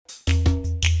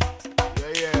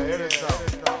hear it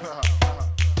now.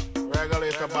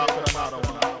 Regulator back with another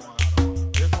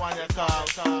one. This one you call,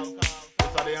 this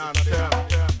are the anthem.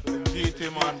 The GT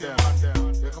man them.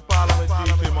 You can call them the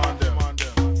GT man them.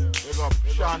 Big up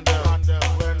Shandel,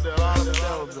 Wendell, all the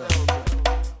devils them.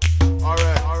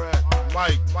 Alright,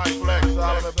 Mike, Flex,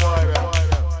 all the boy them.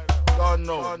 Don't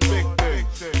know, big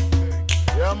thing.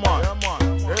 Yeah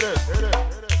man, hear this. Hear me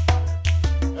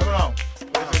now.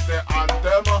 This is the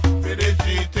anthem for the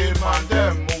GT man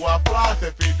them who are floss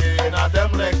every day. Now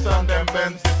them legs and them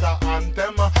Benz. It's a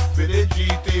anthem for the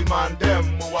GT man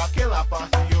them who are killer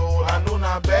fast yo and do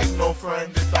not beg no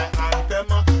friend. It's a anthem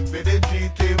for the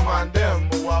GT man them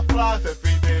who are floss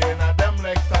every day. Now them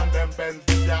legs and them Benz.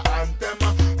 It's a anthem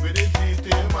for the GT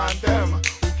man them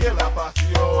who killer fast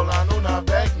yo and do not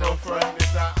beg no friend.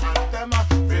 It's a anthem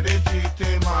for the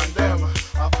GT man them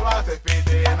a floss every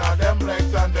day. Now them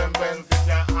legs and them Benz.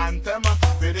 Anthem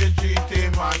for the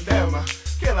GT man them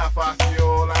killer fast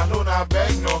yo and do not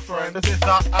beg no friend. This is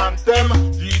an anthem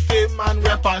GT man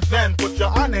represent. Put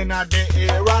your hand in the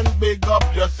air and big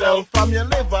up yourself. From your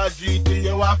liver GT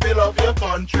you a fill up your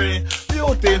country.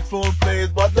 Beautiful place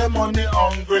but the money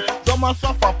hungry. Some a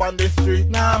suffer on the street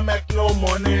now make no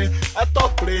money. A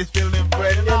tough place to live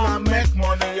when you not make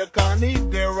money. You can't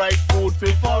eat the right food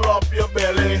to fill up your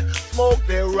belly. Smoke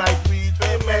the right weed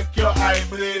to make your eye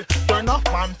bleed. Turn off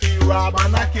man feel rob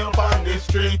and a kill on the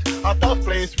street. A tough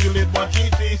place we live but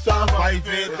GT survive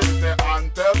it. It's the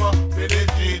anthem for the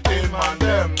GT man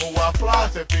them who are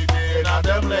floss every day. Now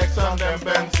them legs and them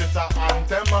Benz. It's a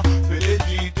anthem for the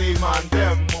GT man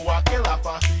them who are killer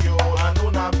fast yo and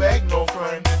do not beg no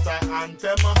friend. It's a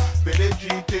anthem for the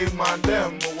GT man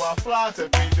them who are floss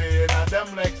every day. Now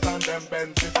them legs and them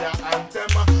Benz. It's a anthem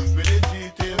for the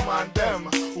GT man them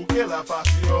who killer fast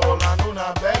yo and do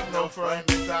not beg no friend.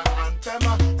 It's a anthem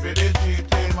for the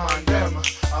GT man them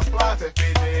a floss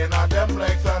every day. Now them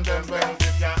legs and them Benz.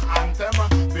 It's a anthem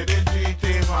for the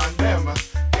GT man them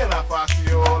killer fast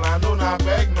yo and do not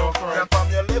beg no friend.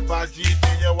 From your liver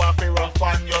GT you have to rough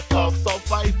on your talk. So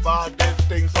fight for these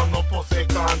things so no pussy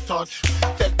can't touch.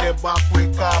 Take the back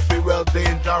with coffee well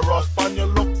dangerous. When you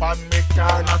look on me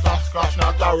car not a scratch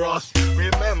not a rust.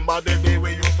 Remember the day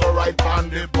we used to ride on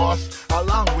the bus. A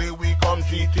long way we come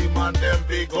GT man them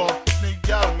big up. Me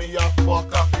girl me a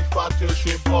fuck off if fat till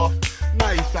she buff.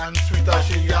 Nice and sweet as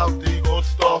she have the good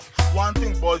stuff. One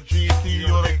thing but GT you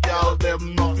the girl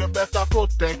them enough. You better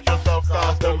protect yourself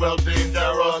cause they're well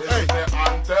dangerous. Hey, the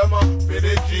anthem for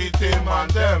the GT man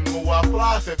them who are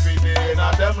floss every day.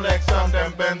 Now them legs and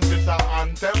them Benz. It's a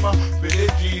anthem for the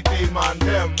GT man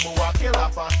them who are killer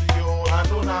fast yo and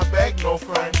do not beg no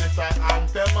friend. It's a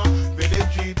anthem for the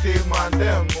GT man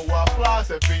them who are floss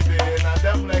every day. Now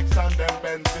them legs and them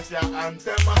Benz. It's a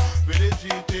anthem for the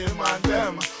GT man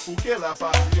them who killer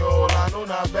fast yo and do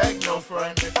not beg no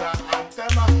friend. It's a anthem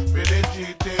for the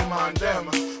GT man them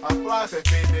a floss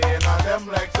every day. Now them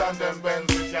legs and them Benz.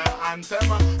 It's a anthem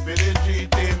for the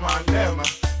GT man them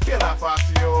killer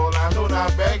fast yo and do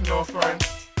not beg no friend.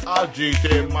 All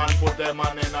GT man put them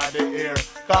man in the air.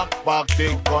 Cock back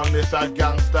the gun, this a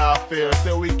gangster affair.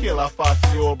 Say we kill a fast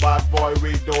yo bad boy,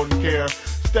 we don't care.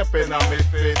 Step in on me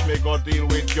face, me go deal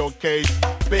with your case.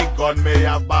 Big gun, me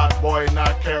a bad boy,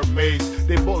 not care mace.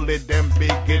 The bullet them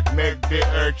big, it make the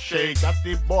earth shake. That's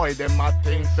the boy, them a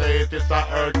think say it is a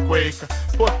earthquake.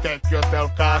 Protect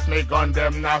yourself cause me gun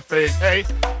them not fake. Hey.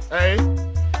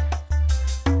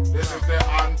 This is the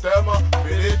anthem for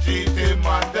the GT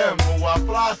man them who are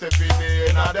floss every day.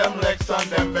 Now them legs and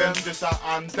them Benz. This a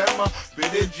anthem for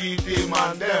the GT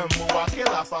man them who are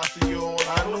killer fast yo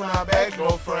and do not beg no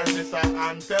friend. This a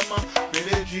anthem for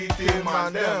the GT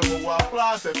man them who are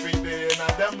floss every day. Now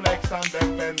them legs and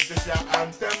them Benz. This a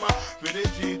anthem for the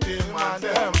GT man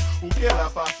them who killer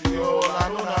fast yo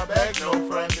and do not beg no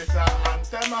friend. This a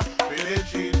anthem for the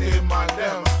GT man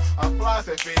them a floss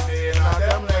every day. Now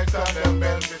them legs and them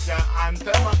Benz. It's an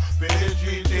anthem for the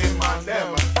GT man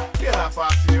them